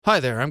Hi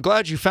there, I'm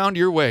glad you found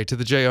your way to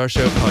the JAYAR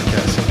Show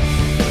podcast.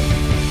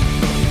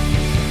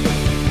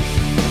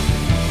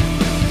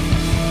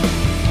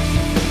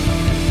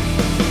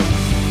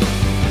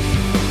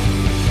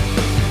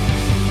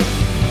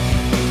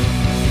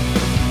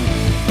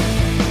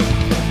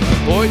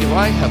 Boy, do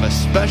I have a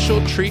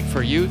special treat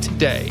for you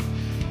today.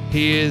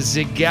 He is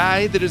a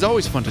guy that is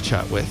always fun to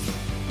chat with.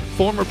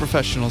 Former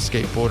professional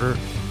skateboarder,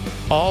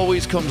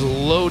 always comes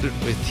loaded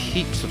with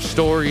heaps of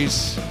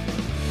stories.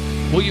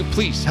 Will you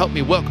please help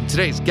me welcome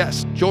today's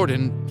guest,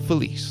 Jordan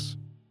Feliz?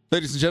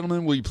 Ladies and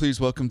gentlemen, will you please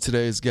welcome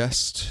today's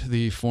guest,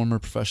 the former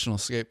professional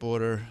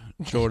skateboarder,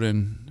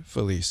 Jordan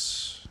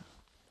Feliz.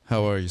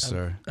 How are you,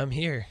 sir? I'm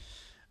here.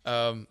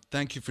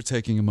 Thank you for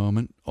taking a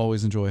moment.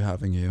 Always enjoy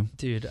having you.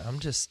 Dude, I'm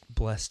just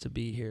blessed to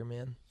be here,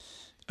 man.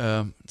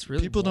 It's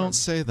really people warm. don't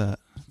say that.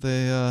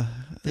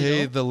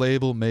 Hey, the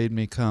label made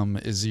me come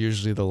is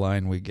usually the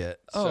line we get.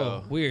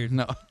 Oh, weird.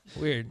 No.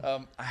 Weird.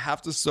 I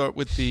have to start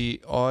with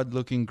the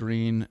odd-looking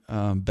green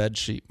bed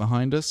sheet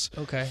behind us.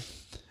 Okay.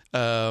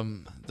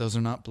 Those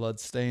are not blood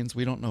stains.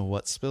 We don't know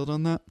what spilled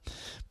on that,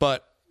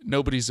 but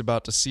nobody's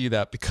about to see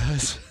that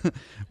because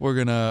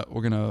we're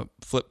gonna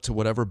flip to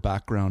whatever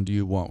background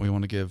you want. We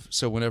want to give.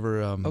 So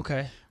whenever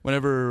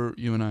whenever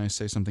you and I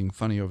say something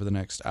funny over the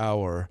next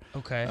hour.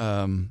 Okay.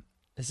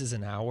 This is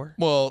an hour?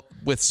 Well,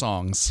 with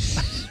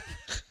songs.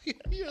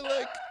 You're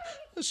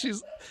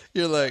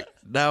like,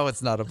 now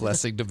it's not a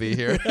blessing to be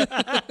here.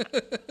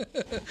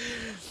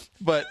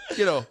 But,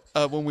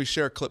 when we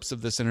share clips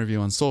of this interview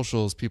on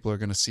socials, people are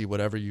going to see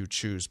whatever you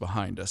choose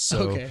behind us.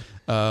 So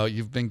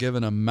you've been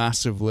given a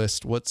massive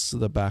list. What's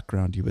the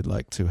background you would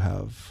like to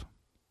have?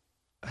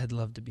 I'd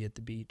love to be at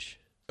the beach.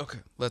 Okay,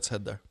 let's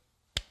head there.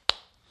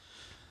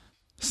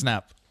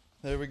 Snap.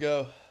 There we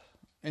go.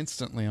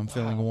 Instantly, I'm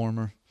feeling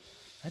warmer.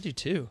 I do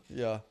too.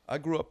 Yeah. I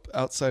grew up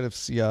outside of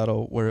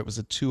Seattle where it was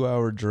a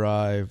 2-hour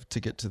drive to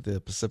get to the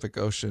Pacific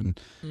Ocean.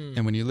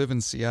 And when you live in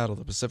Seattle,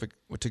 the Pacific,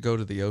 to go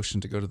to the ocean,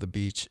 to go to the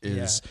beach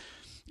is,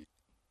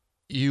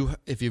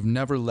 if you've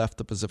never left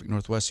the Pacific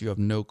Northwest, you have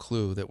no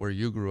clue that where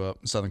you grew up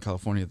in Southern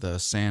California, the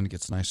sand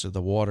gets nicer, the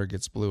water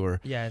gets bluer.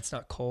 Yeah, it's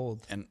not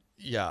cold. And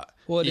yeah.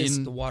 Well, it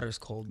is. The water's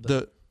cold.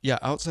 But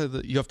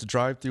outside you have to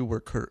drive through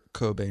where Kurt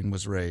Cobain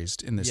was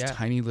raised in this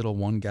tiny little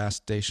one gas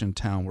station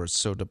town where it's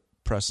so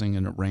depressing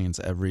and it rains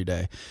every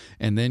day.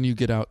 And then you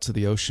get out to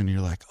the ocean and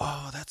you're like,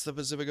 oh, that's the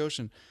Pacific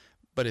Ocean.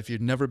 But if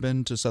you've never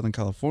been to Southern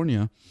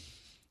California,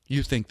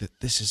 you think that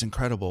this is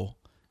incredible.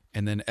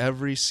 And then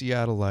every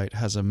Seattleite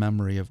has a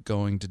memory of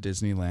going to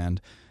Disneyland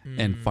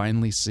and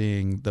finally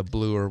seeing the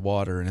bluer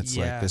water. And it's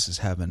like, this is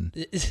heaven.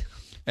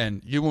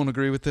 And you won't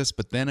agree with this,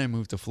 but then I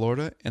moved to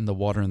Florida and the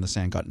water and the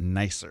sand got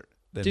nicer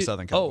than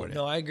Southern California.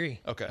 Oh, no, I agree.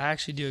 Okay. I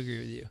actually do agree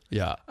with you.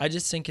 Yeah. I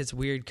just think it's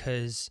weird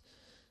because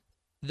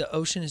the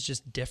ocean is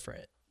just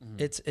different.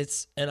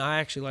 It's and I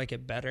actually like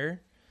it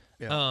better.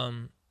 Yeah.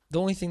 The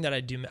only thing that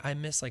I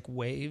miss like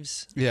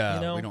waves.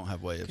 Yeah, we don't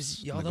have waves.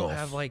 Because y'all don't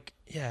have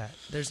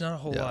there's not a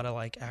whole lot of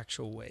like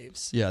actual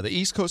waves. Yeah, the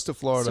east coast of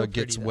Florida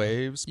gets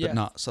waves, but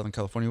not Southern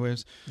California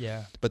waves.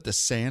 Yeah. But the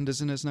sand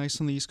isn't as nice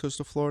on the east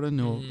coast of Florida.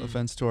 No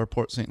offense to our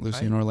Port St.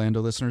 Lucie and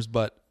Orlando listeners,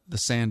 but the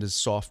sand is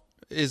soft.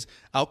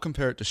 I'll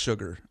compare it to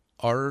sugar.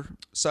 Our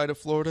side of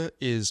Florida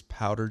is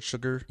powdered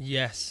sugar.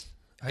 Yes.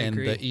 I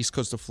agree. agree. The east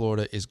coast of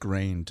Florida is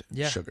grained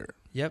sugar.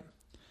 Yep.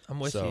 I'm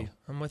with you.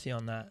 I'm with you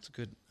on that. It's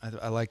good.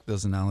 I like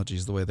those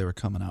analogies, the way they were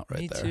coming out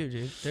right there. Me too,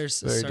 dude.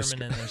 There's a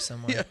sermon in there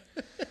somewhere.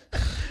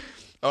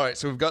 All right,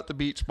 so we've got the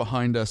beach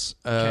behind us.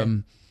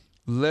 I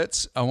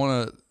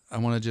want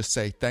to just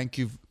say thank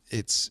you.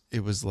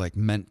 It was like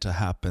meant to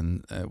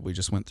happen. We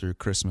just went through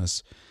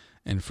Christmas,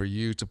 and for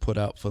you to put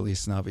out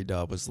Feliz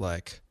Navidad was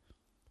like,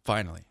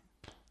 finally.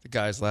 The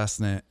guy's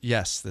last name,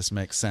 yes, this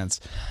makes sense.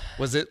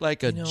 Was it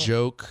like a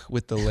joke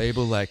with the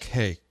label, like,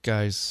 hey,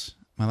 guys,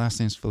 my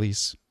last name's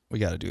Feliz. We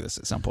got to do this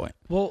at some point.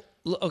 Well,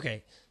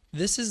 okay.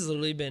 This has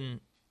literally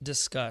been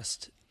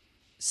discussed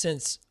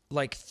since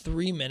like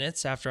 3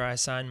 minutes after I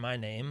signed my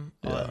name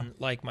on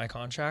like my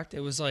contract. It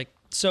was like,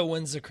 so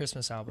when's the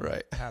Christmas album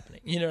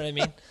happening? You know what I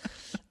mean?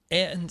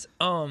 And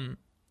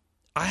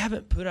I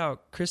haven't put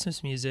out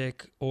Christmas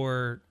music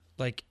or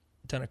like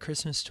done a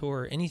Christmas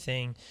tour or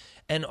anything.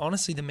 And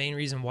honestly, the main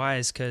reason why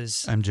is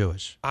because I'm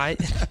Jewish.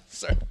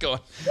 Sorry, go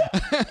on.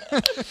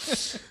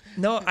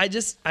 No,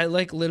 I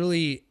like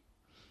literally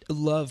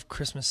love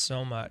Christmas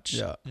so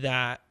much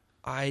that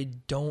I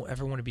don't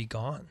ever want to be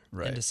gone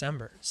in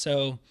December.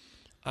 So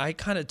I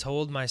kind of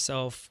told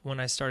myself when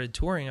I started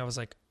touring, I was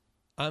like,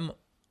 I'm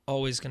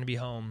always going to be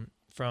home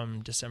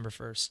from December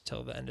 1st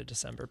till the end of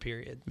December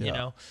period, you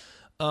know?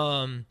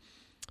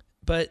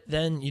 But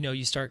then,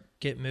 you start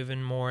get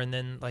moving more. And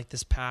then like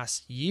this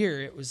past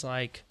year, it was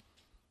like,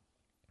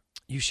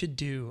 you should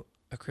do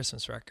a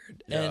Christmas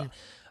record. Yeah.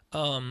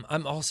 And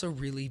I'm also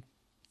really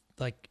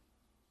like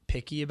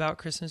picky about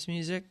Christmas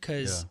music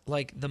because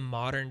like the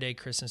modern day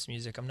Christmas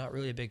music, I'm not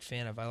really a big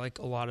fan of. I like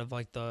a lot of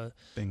like the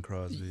Bing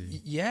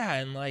Crosby.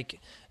 Yeah.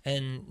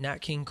 And Nat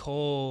King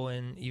Cole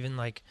and even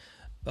like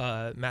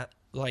Matt,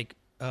 like,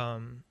 oh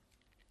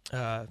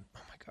my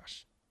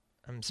gosh.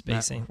 I'm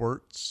spacing. Matt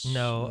Wirtz?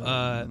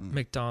 No,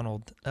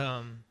 McDonald.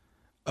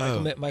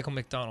 Michael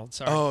McDonald.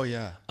 Sorry. Oh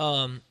yeah.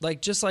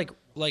 Like just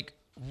like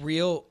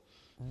real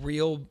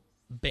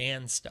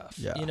band stuff.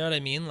 Yeah. You know what I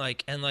mean?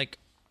 Like, and like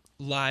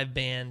live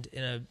band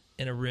in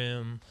a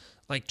room,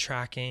 like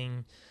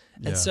tracking.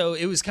 And so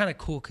it was kind of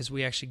cool because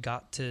we actually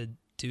got to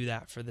do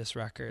that for this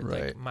record.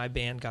 Right. Like my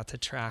band got to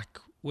track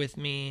with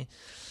me.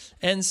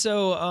 And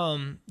so,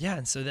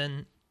 and so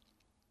then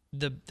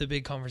the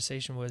big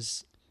conversation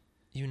was,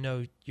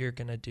 you're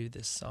going to do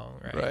this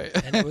song, right?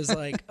 Right. And it was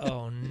like,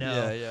 oh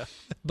no. Yeah.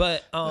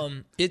 But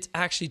it's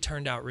actually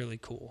turned out really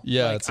cool.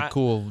 Yeah, like, it's a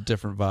cool,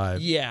 different vibe.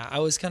 Yeah, I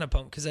was kind of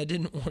pumped because I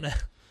didn't want to.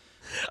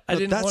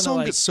 That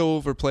song gets so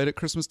overplayed at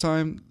Christmas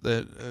time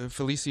that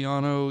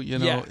Feliciano,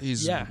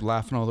 he's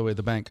laughing all the way to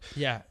the bank.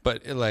 Yeah.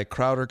 But like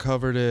Crowder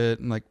covered it,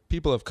 and like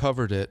people have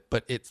covered it,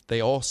 but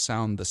they all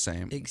sound the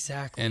same.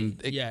 Exactly.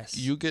 And yes,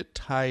 you get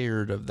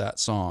tired of that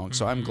song.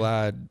 So I'm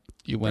glad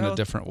you went a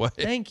different way.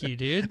 Thank you,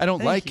 dude. I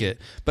don't like it,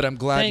 but I'm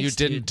glad you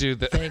didn't do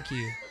that. Thank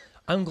you.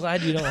 I'm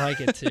glad you don't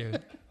like it too.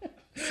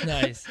 It's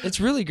nice.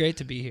 It's really great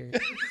to be here.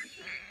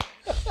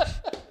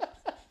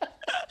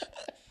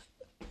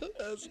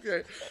 That's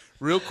great.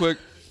 Real quick,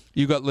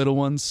 you got little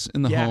ones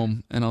in the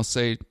home, and I'll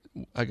say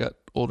I got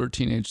older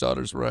teenage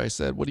daughters where I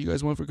said, what do you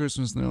guys want for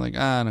Christmas? And they're like,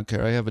 I don't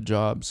care. I have a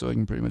job, so I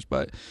can pretty much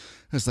buy it.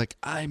 It's like,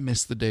 I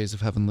miss the days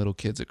of having little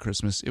kids at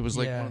Christmas. It was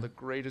like one of the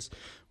greatest.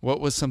 What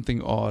was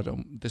something odd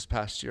this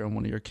past year on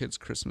one of your kids'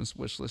 Christmas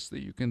wish lists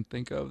that you can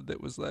think of that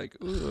was like,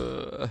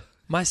 ugh?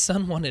 My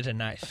son wanted a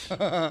knife.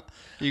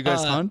 You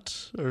guys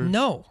hunt? Or?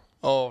 No.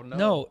 Oh, no.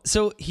 No.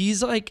 So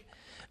he's like,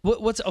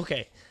 what's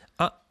okay.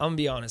 I'm gonna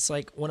be honest.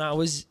 Like when I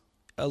was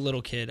a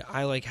little kid,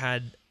 I like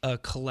had a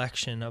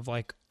collection of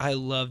like, I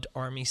loved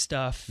army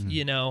stuff,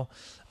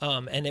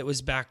 and it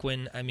was back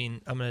when, I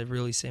mean, I'm gonna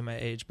really say my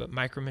age, but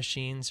Micro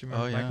Machines,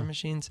 remember Micro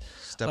Machines?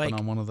 Stepping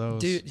on one of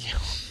those, dude.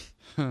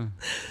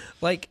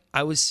 Like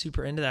I was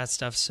super into that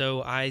stuff,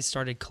 so I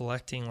started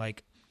collecting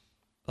like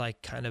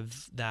kind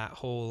of that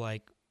whole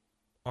like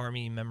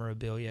army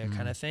memorabilia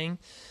kind of thing.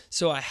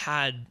 So I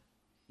had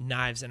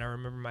knives, and I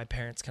remember my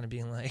parents kind of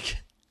being like,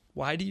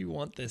 why do you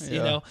want this?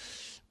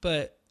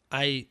 But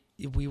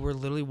we were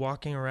literally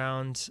walking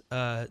around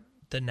the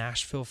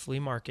Nashville flea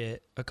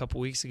market a couple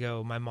weeks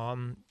ago. My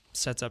mom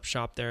sets up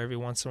shop there every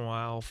once in a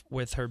while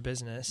with her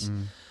business.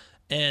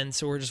 And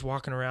so we're just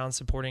walking around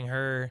supporting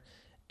her.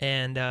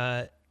 And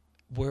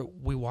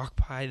we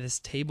walk by this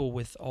table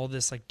with all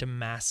this like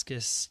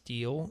Damascus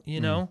steel,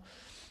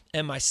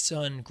 and my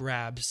son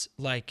grabs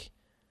like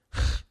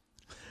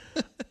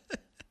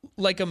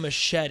like a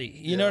machete,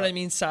 you know what I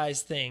mean,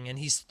 size thing, and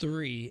he's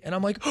 3, and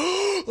I'm like,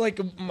 like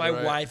my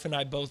wife and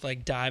I both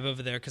like dive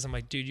over there because I'm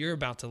like, dude, you're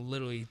about to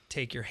literally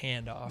take your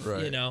hand off,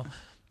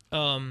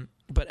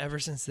 But ever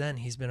since then,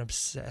 he's been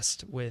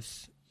obsessed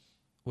with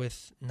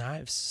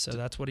knives, so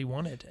that's what he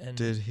wanted, and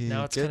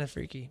now it's kind of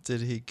freaky.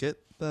 Did he get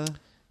the?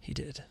 He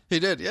did. He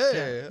did. Yeah.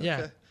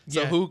 Okay.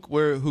 So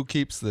who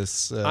keeps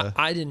this?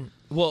 I didn't.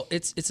 Well,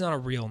 it's not a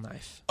real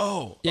knife.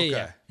 Oh, okay.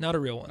 Yeah, not a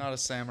real one. Not a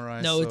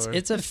samurai. No, sword.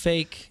 it's a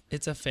fake.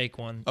 It's a fake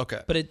one.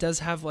 Okay. But it does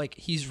have like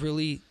he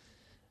really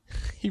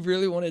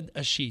wanted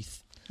a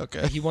sheath.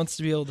 Okay. He wants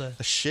to be able to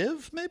a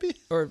shiv maybe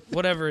or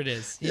whatever it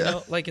is. You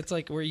know, like it's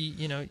like where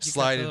you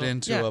slide it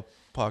into a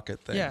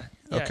pocket thing. Yeah.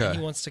 Okay.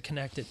 He wants to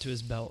connect it to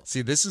his belt.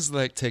 See, this is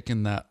like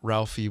taking that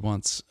Ralphie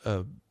wants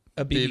a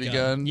BB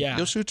gun. Yeah.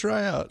 You'll shoot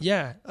try out.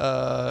 Yeah.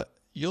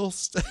 You'll.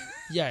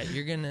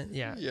 You're gonna.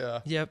 Yeah. Yeah.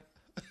 Yep.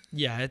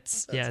 Yeah.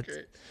 It's That's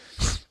great.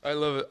 I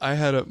love it. I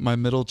had my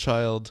middle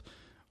child.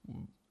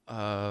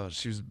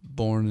 She was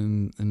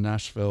born in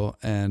Nashville,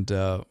 and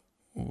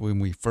when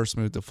we first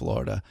moved to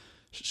Florida,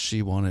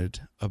 she wanted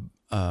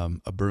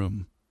a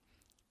broom.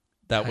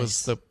 That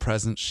was the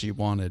present she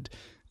wanted.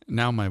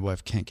 Now my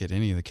wife can't get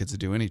any of the kids to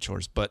do any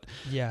chores, but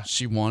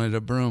she wanted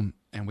a broom.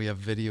 And we have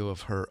video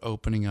of her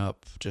opening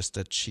up just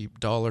a cheap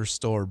dollar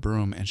store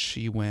broom, and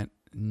she went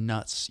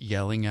nuts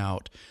yelling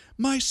out,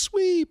 "My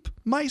sweep,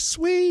 my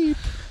sweep."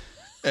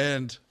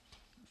 and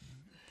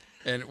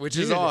which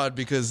is odd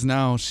because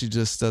now she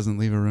just doesn't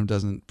leave her room,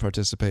 doesn't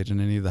participate in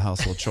any of the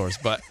household chores.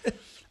 But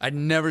I'd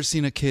never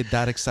seen a kid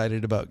that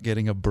excited about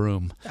getting a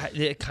broom.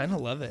 I kind of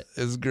love it.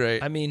 It's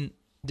great. I mean,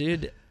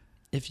 dude,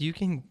 if you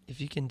can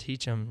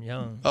teach them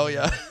young. Oh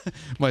yeah.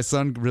 My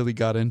son really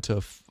got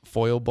into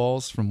foil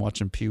balls from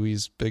watching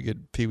Pee-wee's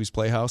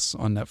Playhouse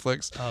on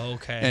Netflix. Oh,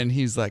 okay. And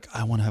he's like,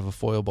 I want to have a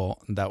foil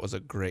ball. And that was a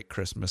great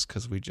Christmas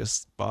because we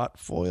just bought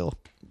foil.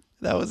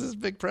 That was his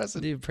big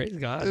present. Dude, praise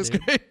God. It was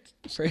great.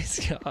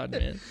 Praise God,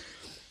 man.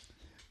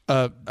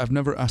 I've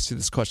never asked you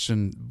this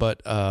question,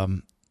 but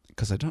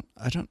because I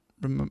don't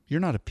remember.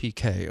 You're not a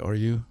PK, are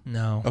you?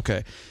 No.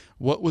 Okay.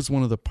 What was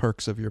one of the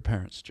perks of your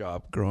parents'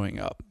 job growing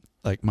up?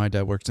 Like my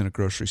dad worked in a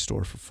grocery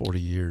store for 40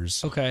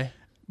 years. Okay.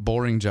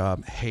 Boring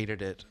job.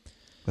 Hated it.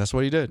 That's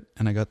what he did.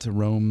 And I got to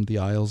roam the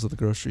aisles of the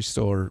grocery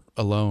store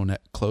alone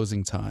at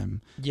closing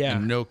time. Yeah.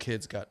 And no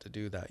kids got to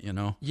do that,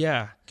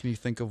 Yeah. Can you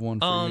think of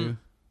one for you?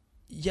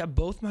 Yeah,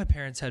 both my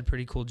parents had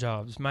pretty cool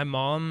jobs. My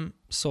mom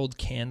sold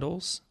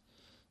candles.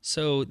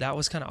 So that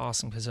was kind of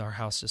awesome because our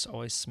house just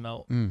always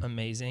smelled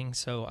amazing.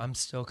 So I'm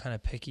still kind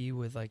of picky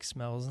with like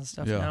smells and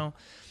stuff now.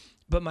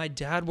 But my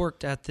dad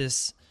worked at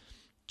this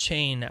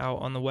chain out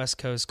on the West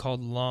Coast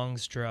called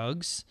Long's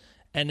Drugs.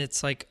 And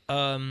it's like,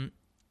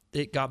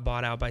 it got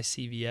bought out by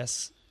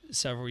CVS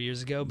several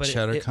years ago. But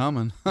Cheddar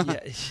coming.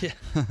 yeah.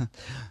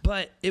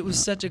 But it was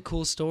such a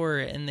cool store,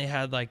 and they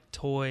had like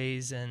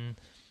toys and,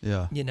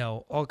 you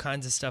know, all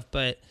kinds of stuff.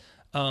 But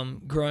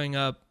growing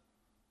up,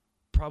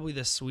 probably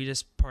the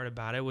sweetest part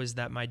about it was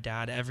that my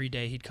dad, every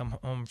day he'd come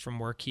home from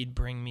work, he'd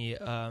bring me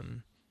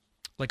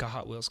like a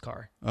Hot Wheels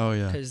car. Oh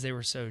yeah, because they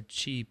were so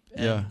cheap,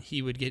 and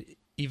he would get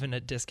even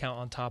a discount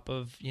on top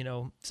of, you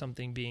know,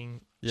 something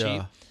being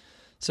cheap.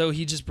 So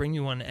he'd just bring me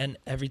one, and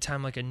every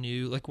time like a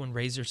new, like when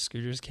Razor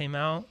scooters came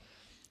out,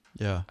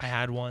 I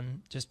had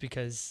one just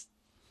because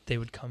they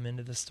would come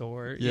into the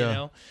store, you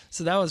know.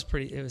 So that was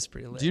it was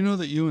pretty lit. Do you know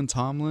that you and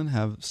Tomlin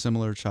have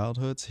similar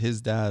childhoods? His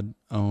dad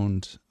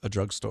owned a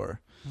drugstore.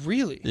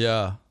 Really?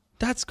 Yeah.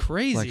 That's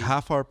crazy. Like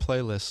half our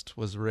playlist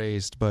was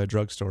raised by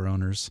drugstore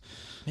owners.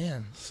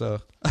 Man.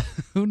 So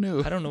who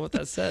knew? I don't know what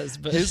that says,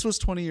 but his was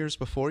 20 years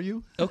before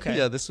you. Okay.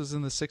 Yeah, this was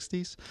in the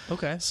 60s.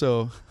 Okay.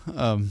 So,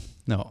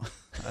 no,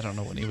 I don't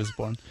know when he was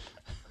born.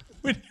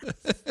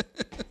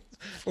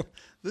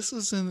 This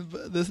was in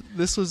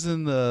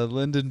the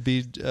Lyndon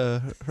B.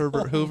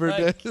 Herbert Hoover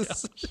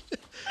days.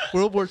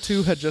 World War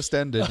II had just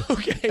ended.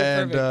 Okay,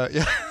 and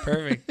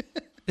perfect.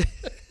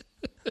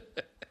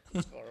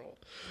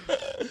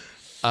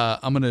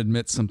 I'm gonna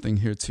admit something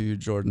here to you,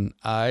 Jordan.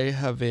 I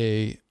have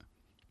a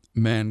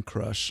man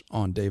crush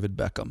on David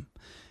Beckham.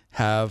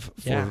 Have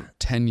for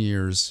 10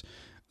 years.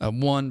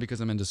 One, because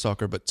I'm into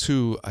soccer, but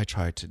two, I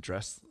try to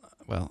dress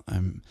well.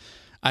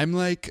 I'm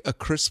like a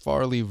Chris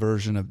Farley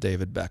version of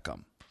David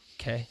Beckham.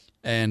 Okay.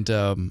 And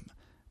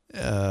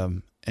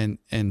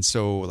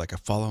so like I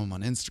follow him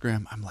on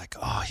Instagram. I'm like,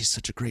 oh, he's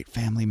such a great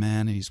family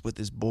man, and he's with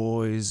his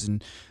boys,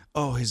 and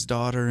oh, his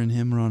daughter and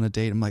him are on a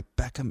date. I'm like,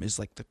 Beckham is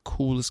like the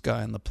coolest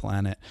guy on the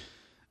planet.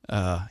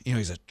 You know,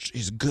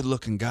 he's a good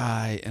looking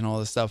guy and all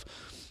this stuff.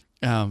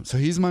 So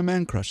he's my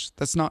man crush.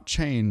 That's not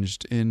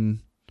changed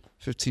in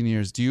 15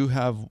 years. Do you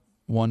have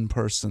one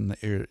person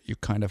that you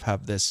kind of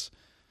have this,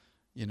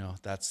 you know,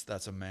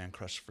 that's a man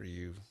crush for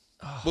you?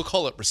 Oh. We'll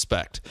call it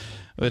respect.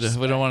 We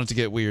don't want it to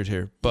get weird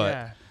here,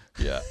 but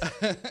yeah.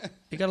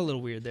 It got a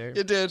little weird there.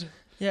 It did.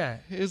 Yeah.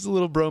 It was a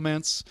little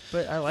bromance.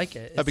 But I like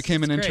it. I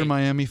became an Inter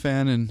Miami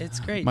fan, and it's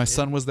great. My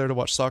son was there to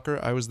watch soccer.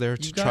 I was there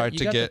to try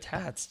to get the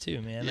tats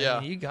too, man. Yeah.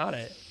 I mean, you got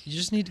it. You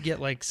just need to get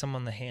like some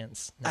on the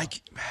hands. No.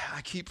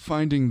 I keep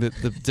finding that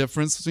the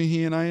difference between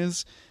he and I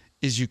is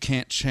you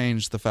can't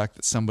change the fact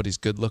that somebody's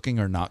good looking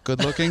or not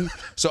good looking.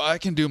 So I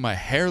can do my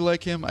hair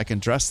like him, I can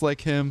dress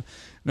like him,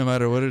 no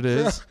matter what it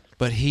is.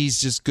 But he's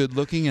just good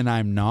looking and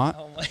I'm not.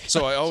 Oh my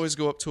so I always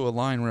go up to a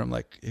line where I'm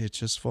like, it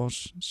just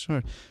falls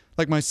short.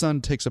 Like my son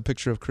takes a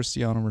picture of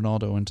Cristiano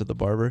Ronaldo into the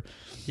barber,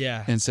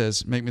 and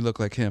says, "Make me look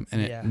like him,"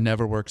 and it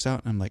never works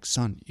out. And I'm like,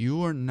 "Son,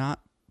 you are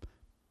not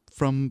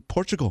from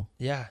Portugal.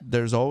 Yeah,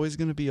 there's always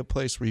going to be a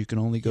place where you can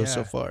only go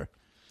so far."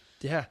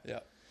 Yeah.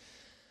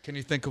 Can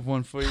you think of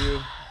one for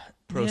you,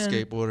 pro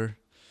skateboarder?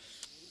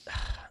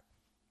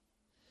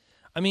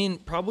 I mean,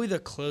 probably the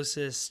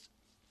closest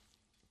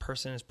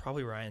person is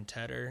probably Ryan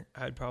Tedder,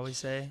 I'd probably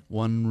say.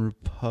 One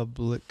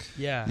Republic.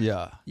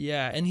 Yeah,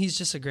 and he's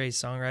just a great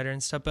songwriter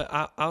and stuff. But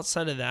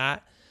outside of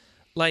that,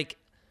 like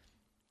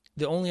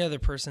the only other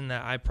person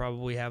that I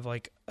probably have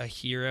like a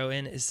hero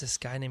in is this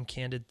guy named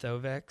Candid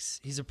Thovex.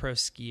 He's a pro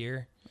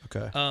skier.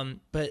 Okay.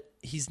 But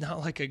he's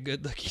not like a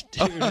good looking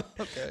dude.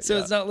 So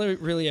it's not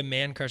really a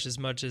man crush as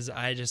much as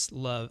I just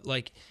love,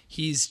 like,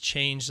 he's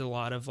changed a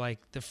lot of like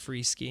the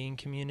free skiing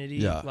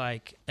community.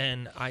 Like,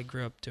 and I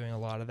grew up doing a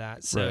lot of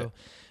that. So,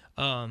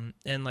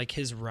 and like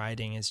his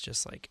riding is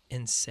just like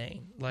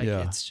insane. Like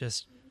it's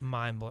just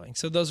mind blowing.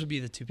 So those would be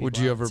the two people. Would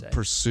you ever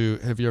pursue,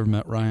 have you ever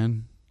met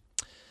Ryan?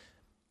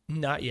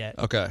 Not yet.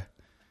 Okay.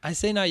 I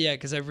say not yet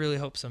because I really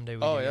hope someday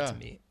we get to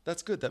meet.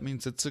 That's good. That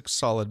means it's a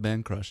solid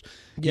man crush.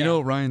 You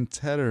know, Ryan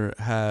Tedder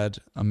had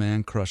a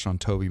man crush on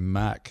Toby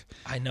Mac.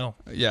 I know.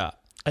 Yeah.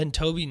 And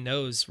Toby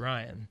knows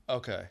Ryan.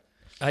 Okay.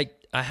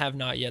 I have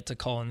not yet to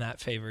call in that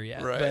favor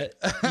yet. Right.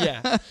 But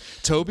yeah.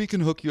 Toby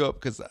can hook you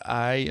up because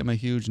I am a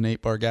huge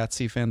Nate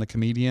Bargatze fan, the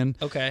comedian.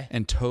 Okay.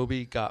 And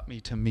Toby got me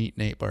to meet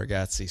Nate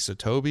Bargatze. So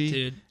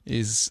Toby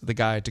is the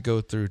guy to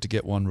go through to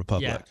get One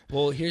Republic. Yeah.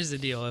 Well, here's the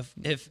deal.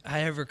 If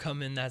I ever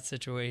come in that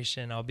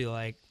situation, I'll be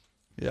like,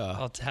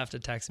 I'll have to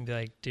text and be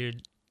like,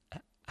 dude,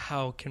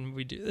 how can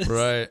we do this?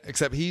 Right.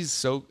 Except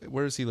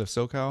where does he live?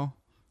 SoCal?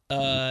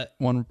 Ryan?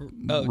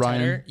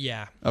 Tedder?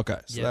 Yeah. Okay.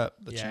 So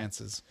the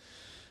chances.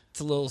 It's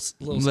a little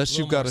unless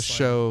you've got a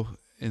show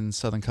in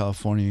Southern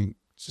California.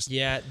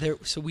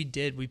 So we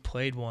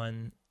played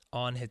one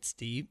on Hits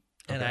Deep,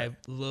 and I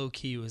low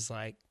key was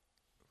like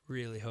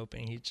really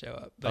hoping he'd show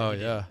up. But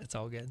it's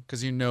all good.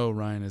 Because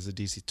Ryan is a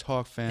DC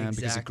Talk fan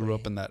because he grew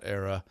up in that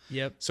era.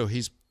 Yep. So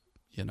he's,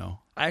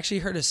 I actually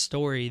heard a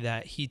story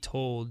that he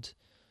told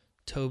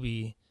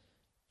Toby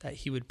that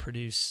he would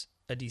produce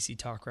a DC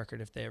Talk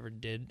record if they ever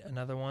did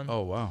another one.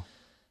 Oh, wow.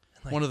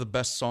 Like, one of the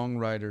best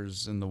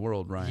songwriters in the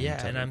world, Ryan. Yeah,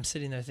 Tedder. and I'm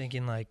sitting there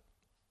thinking, like,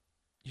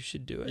 you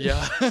should do it.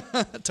 Yeah.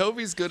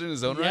 Toby's good in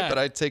his own right, but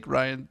I'd take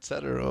Ryan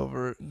Tedder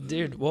over.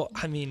 Dude, well,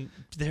 I mean,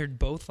 they're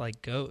both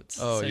like goats.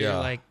 Oh, so yeah. You're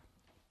like,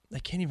 I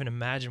can't even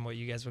imagine what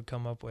you guys would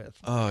come up with.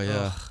 Oh,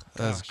 yeah.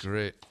 That's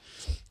great.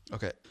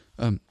 Okay.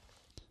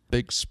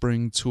 Big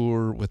spring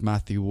tour with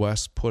Matthew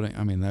West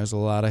there's a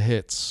lot of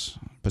hits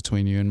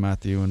between you and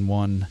Matthew in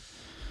one.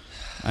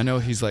 I know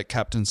he's like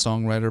captain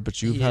songwriter,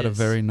 but you've had a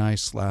very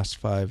nice last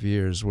 5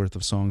 years worth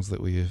of songs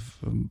that we've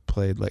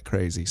played like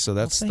crazy. So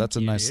that's a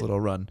nice little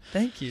run.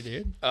 Thank you,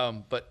 dude.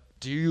 But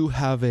do you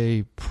have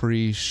a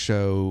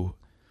pre-show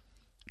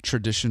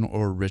tradition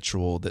or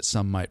ritual that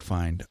some might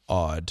find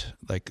odd?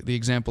 Like the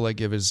example I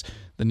give is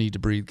the Need to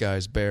Breathe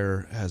guys.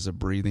 Bear has a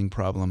breathing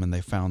problem, and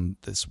they found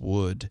this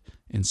wood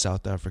in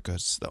South Africa.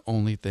 It's the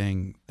only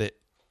thing that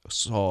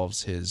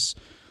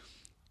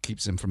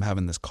keeps him from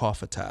having this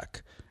cough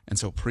attack. And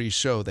so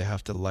pre-show, they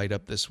have to light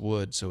up this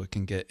wood so it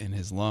can get in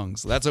his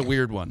lungs. That's a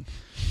weird one.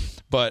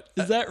 But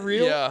is that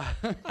real? Yeah.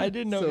 I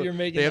didn't know you were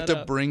making that up. They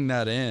have to bring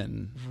that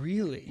in.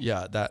 Really?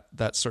 Yeah,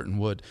 that certain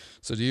wood.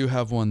 So do you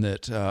have one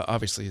that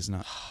obviously is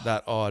not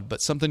that odd, but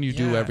something you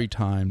do every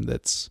time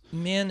that's...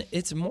 Man,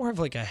 it's more of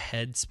like a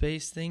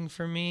headspace thing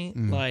for me.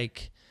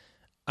 Like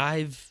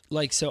I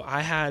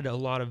had a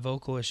lot of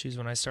vocal issues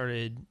when I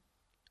started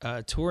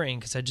touring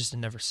because I just had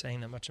never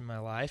sang that much in my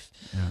life.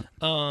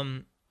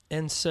 Yeah.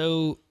 And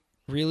so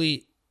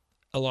really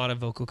a lot of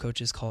vocal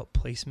coaches call it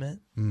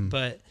placement,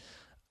 but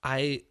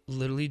I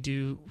literally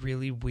do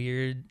really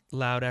weird,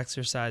 loud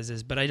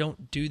exercises, but I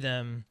don't do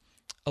them.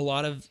 A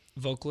lot of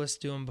vocalists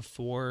do them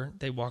before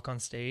they walk on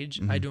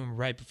stage. I do them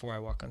right before I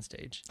walk on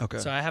stage. Okay.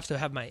 So I have to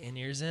have my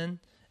in-ears in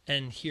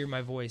and hear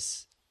my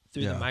voice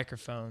through the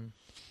microphone,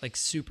 like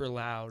super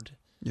loud.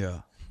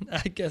 Yeah.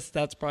 I guess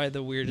that's probably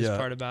the weirdest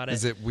part about it.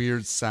 Is it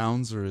weird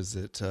sounds, or is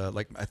it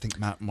like, I think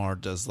Matt Maher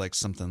does like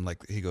something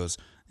like he goes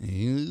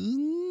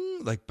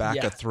like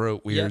back of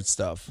throat weird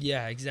stuff.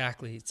 Yeah,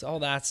 exactly. It's all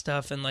that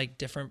stuff and like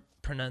different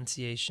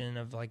pronunciation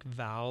of like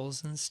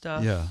vowels and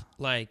stuff. Yeah.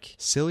 Like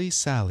Silly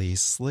Sally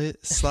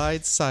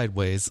slides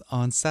sideways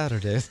on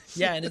Saturday.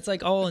 Yeah, and it's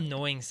like all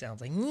annoying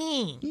sounds like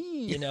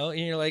you know, and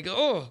you're like,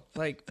 oh,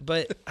 like,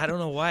 but I don't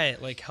know why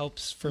it like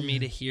helps for me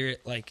to hear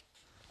it like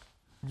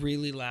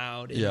really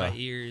loud in my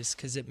ears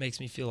because it makes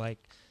me feel like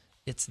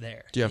it's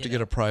there. Do you have to get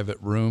a private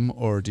room,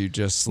 or do you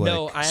just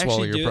like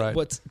swallow your pride?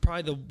 What's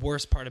probably the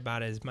worst part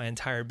about it is my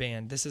entire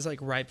band. This is like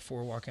right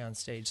before walking on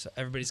stage, so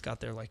everybody's got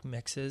their like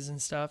mixes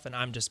and stuff, and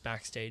I'm just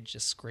backstage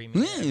just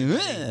screaming.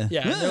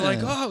 Yeah, and they're like,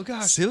 "Oh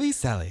gosh, Silly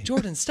Sally,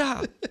 Jordan,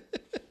 stop!"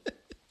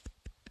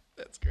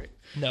 That's great.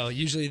 No,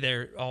 usually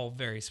they're all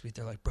very sweet.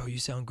 They're like, "Bro, you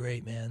sound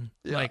great, man."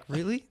 Yeah. Like,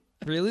 really,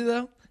 really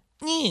though.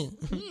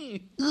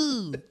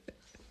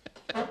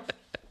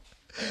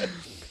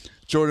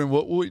 Jordan,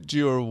 what would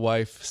your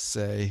wife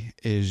say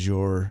is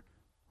your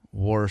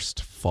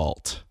worst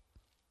fault?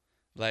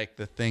 Like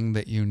the thing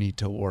that you need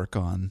to work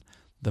on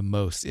the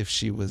most if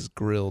she was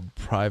grilled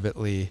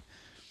privately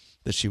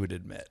that she would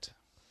admit?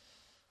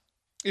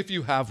 If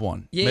you have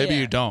one. Yeah, maybe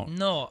you don't.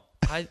 No,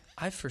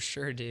 I for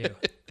sure do.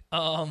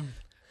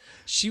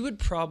 She would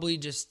probably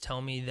just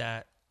tell me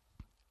that,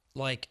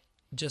 like,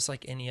 just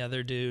like any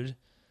other dude,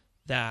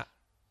 that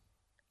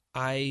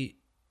I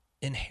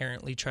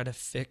inherently try to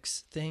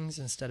fix things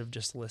instead of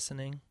just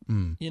listening,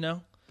 you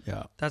know?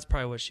 Yeah. That's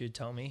probably what she would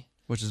tell me.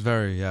 Which is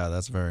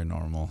that's very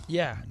normal.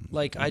 Yeah.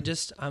 Like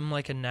I'm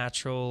like a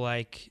natural,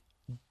 like,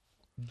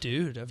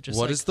 dude of just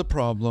what is the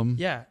problem?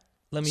 Yeah.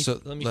 Let's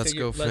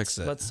fix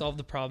it. Let's solve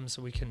the problem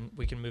so we can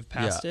move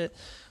past it.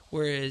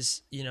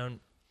 Whereas,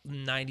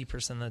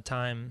 90% of the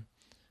time,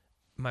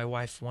 my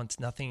wife wants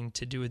nothing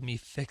to do with me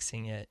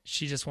fixing it.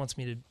 She just wants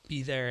me to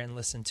be there and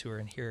listen to her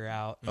and hear her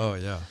out. Oh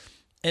yeah.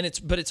 And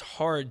it's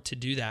hard to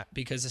do that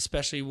because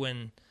especially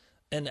when,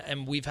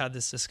 and we've had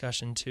this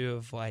discussion too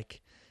of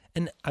like,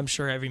 and I'm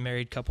sure every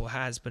married couple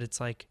has, but it's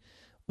like,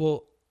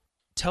 well,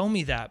 tell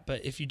me that.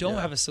 But if you don't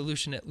have a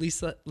solution, at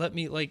least let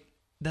me like,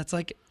 that's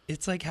like,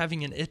 it's like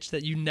having an itch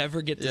that you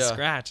never get to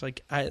scratch.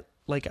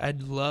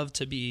 I'd love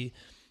to be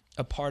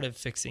a part of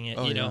fixing it,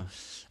 you know?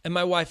 And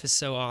my wife is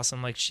so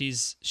awesome. Like she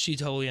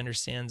totally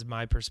understands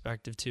my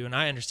perspective too. And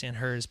I understand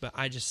hers, but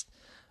I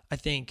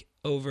think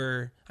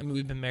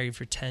we've been married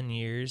for 10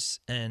 years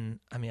and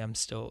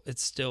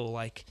it's still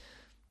like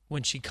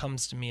when she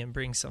comes to me and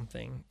brings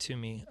something to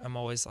me, I'm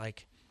always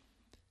like,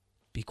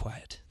 be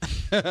quiet.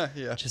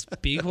 Yeah.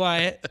 Just be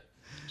quiet.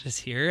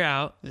 Just hear her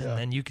out and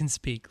then you can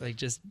speak. Like,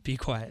 just be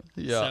quiet.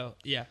 Yeah. So,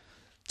 yeah.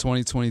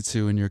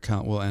 2022 in your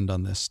we'll end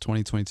on this.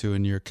 2022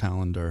 in your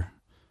calendar.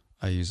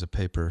 I use a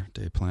paper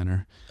day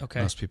planner.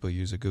 Okay. Most people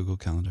use a Google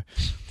Calendar.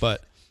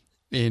 But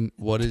in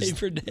what is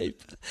paper day?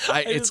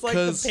 It's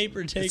because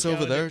paper day it's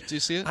calendar. over there. Do you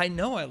see it? I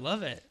know. I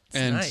love it. It's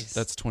and nice.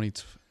 That's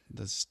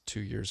 2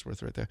 years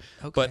worth right there.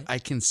 Okay. But I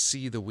can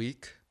see the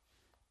week,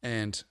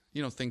 and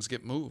things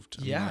get moved.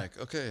 I'm like,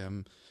 okay,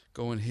 I'm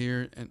going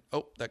here, and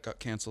that got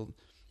canceled.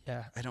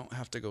 Yeah. I don't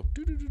have to go.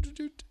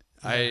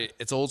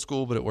 It's old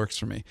school, but it works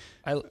for me.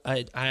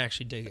 I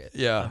actually dig it.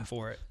 Yeah. I'm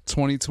for it.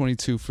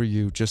 2022 for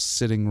you, just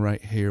sitting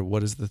right here,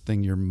 what is the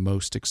thing you're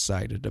most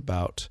excited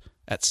about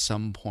at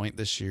some point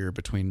this year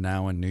between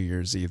now and New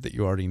Year's Eve that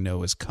you already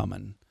know is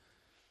coming?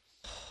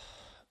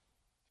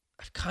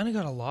 I've kind of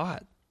got a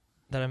lot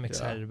that I'm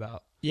excited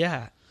about.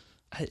 Yeah.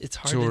 It's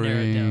hard Touring, to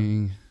narrow it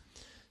down.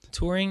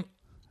 Touring.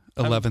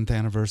 11th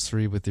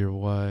anniversary with your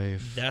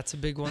wife. That's a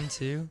big one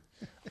too.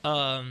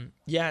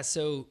 Yeah,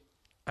 so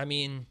I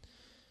mean,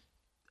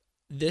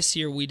 this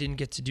year we didn't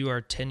get to do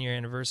our 10-year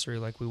anniversary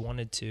like we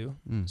wanted to.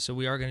 So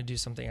we are going to do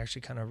something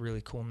actually kind of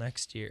really cool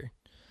next year.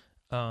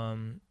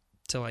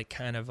 To like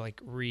kind of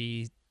like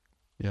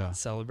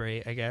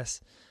celebrate, I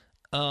guess.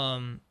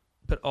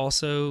 But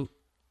also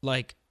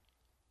like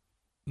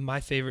my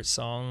favorite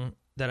song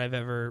that I've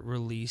ever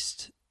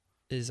released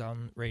is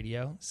on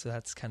radio, so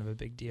that's kind of a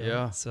big deal.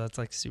 Yeah. So that's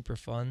like super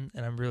fun,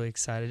 and I'm really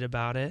excited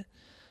about it.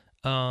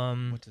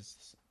 What is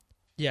this?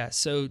 Yeah,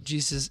 so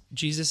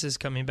Jesus is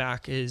Coming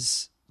Back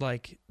is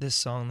like this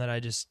song that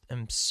I just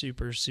am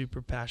super,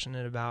 super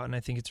passionate about, and I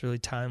think it's really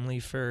timely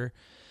for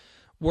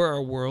where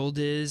our world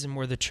is and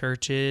where the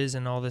church is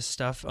and all this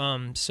stuff.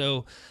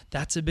 So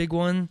that's a big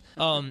one.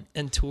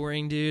 And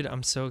touring, dude,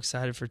 I'm so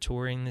excited for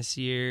touring this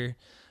year.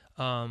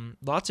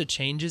 Lots of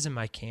changes in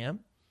my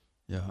camp.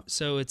 Yeah.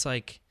 So it's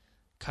like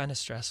kind of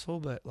stressful,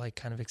 but like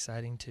kind of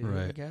exciting too,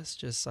 right. I guess.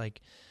 Just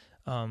like,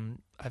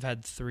 I've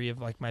had 3 of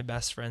like my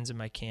best friends in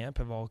my camp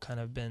have all kind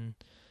of been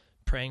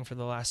praying for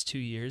the last 2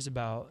 years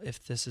about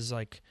if this is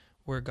like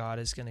where God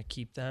is going to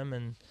keep them.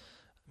 And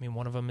I mean,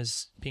 one of them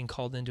is being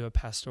called into a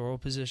pastoral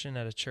position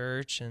at a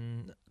church,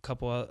 and a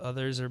couple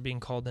others are being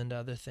called into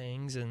other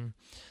things. And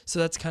so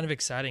that's kind of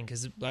exciting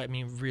because, I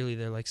mean, really,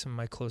 they're like some of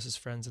my closest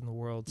friends in the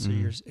world. So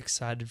you're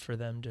excited for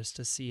them just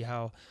to see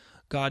how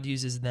God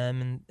uses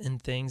them in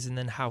things, and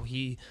then how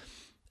he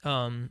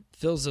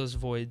fills those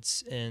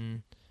voids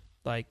in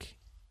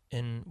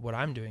what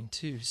I'm doing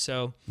too.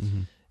 So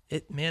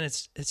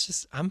it's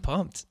just, I'm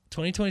pumped.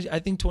 2020, I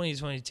think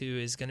 2022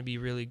 is going to be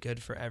really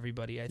good for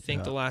everybody. I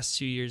think the last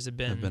 2 years have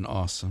been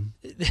awesome.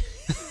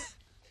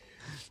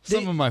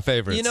 Some of my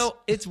favorites. You know,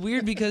 it's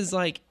weird because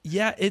like,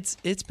 yeah, it's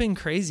been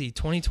crazy.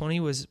 2020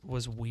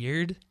 was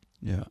weird.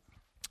 Yeah.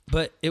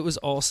 But it was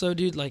also,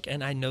 dude, like,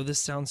 and I know this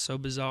sounds so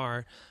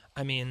bizarre.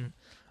 I mean,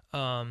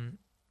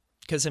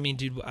 because I mean,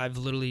 dude, I've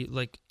literally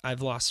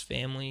I've lost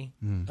family.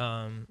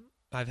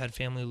 I've had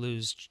family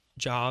lose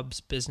jobs,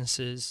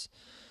 businesses.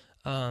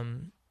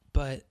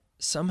 But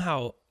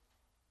somehow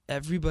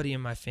everybody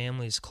in my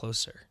family is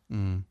closer,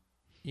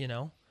 you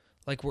know,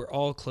 like we're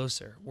all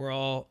closer. We're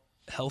all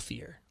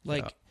healthier.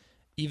 Like,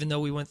 even though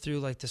we went through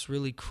like this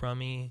really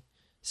crummy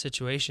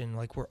situation,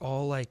 like we're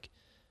all like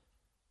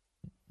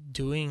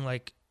doing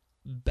like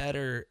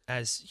better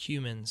as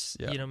humans,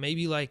 you know,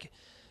 maybe like,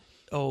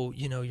 oh,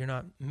 you know, you're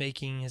not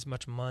making as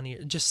much money,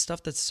 just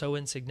stuff that's so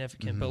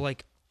insignificant, but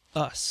like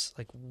us,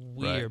 like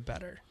we are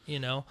better, you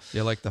know?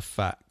 Yeah, like the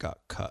fat got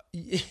cut.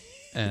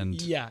 And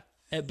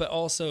but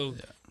also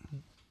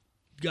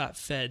got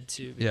fed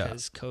too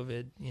because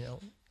COVID, you know.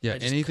 Yeah,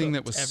 anything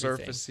that was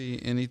surfacey,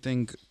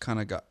 anything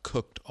kind of got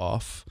cooked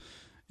off.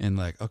 And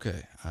like,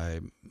 okay,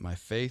 my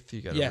faith,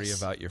 you got to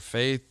reevaluate your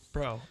faith.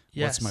 Bro,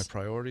 what's my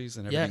priorities?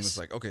 And everything was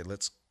like, okay,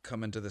 let's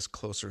come into this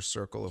closer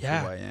circle of who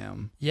I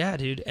am. Yeah,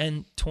 dude.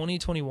 And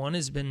 2021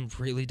 has been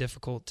really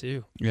difficult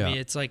too. Yeah. I mean,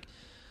 it's like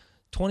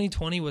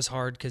 2020 was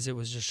hard because it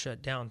was just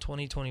shut down.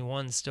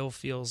 2021 still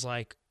feels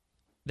like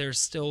there's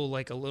still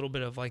like a little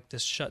bit of like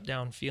this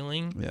shutdown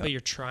feeling, but you're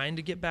trying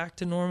to get back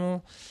to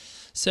normal.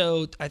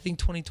 So I think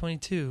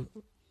 2022,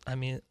 I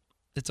mean,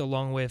 it's a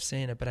long way of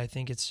saying it, but I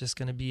think it's just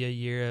going to be a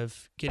year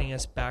of getting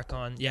us back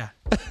on,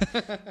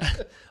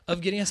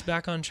 of getting us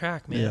back on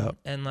track, man. Yeah.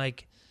 And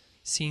like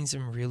seeing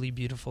some really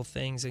beautiful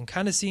things and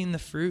kind of seeing the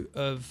fruit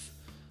of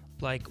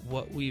like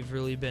what we've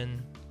really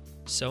been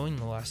sowing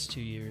the last 2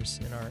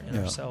 years in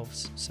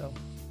ourselves. So,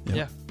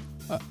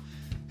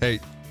 hey,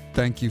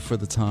 thank you for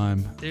the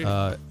time.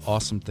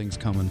 Awesome things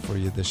coming for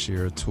you this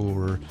year. A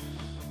tour,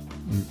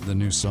 the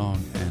new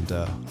song, and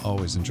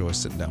always enjoy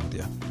sitting down with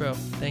you. Bro,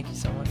 thank you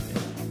so much,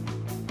 man.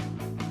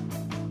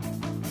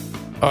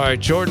 All right,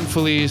 Jordan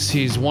Feliz,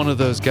 he's one of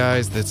those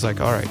guys that's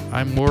like, all right,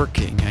 I'm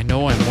working. I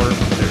know I'm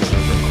working. There's a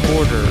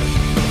recorder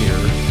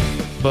here,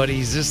 but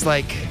he's just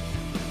like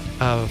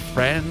a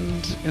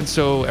friend. And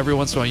so every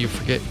once in a while you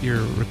forget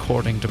you're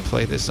recording to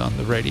play this on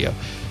the radio.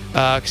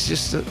 He's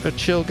just a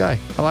chill guy.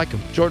 I like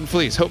him. Jordan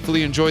Feliz,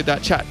 hopefully you enjoyed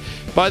that chat.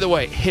 By the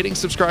way, hitting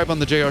subscribe on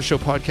the JR Show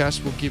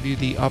podcast will give you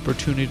the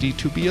opportunity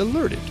to be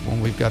alerted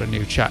when we've got a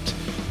new chat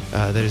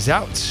that is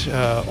out.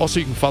 Also,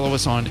 you can follow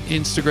us on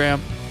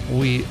Instagram.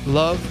 We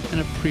love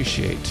and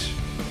appreciate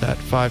that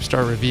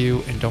 5-star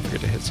review, and don't forget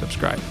to hit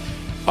subscribe.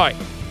 All right,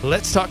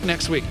 let's talk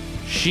next week.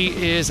 She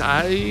is,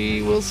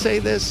 I will say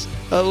this,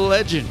 a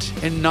legend,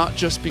 and not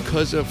just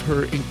because of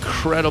her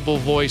incredible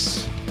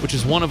voice, which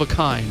is one of a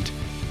kind,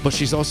 but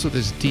she's also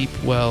this deep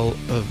well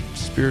of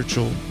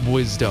spiritual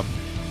wisdom.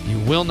 You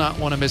will not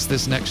want to miss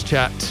this next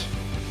chat.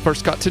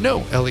 First got to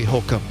know Ellie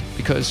Holcomb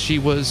because she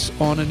was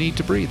on a Need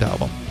to Breathe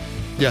album.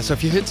 Yeah, so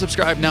if you hit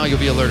subscribe now, you'll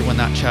be alerted when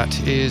that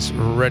chat is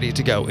ready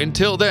to go.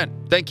 Until then,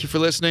 thank you for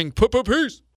listening. Peace.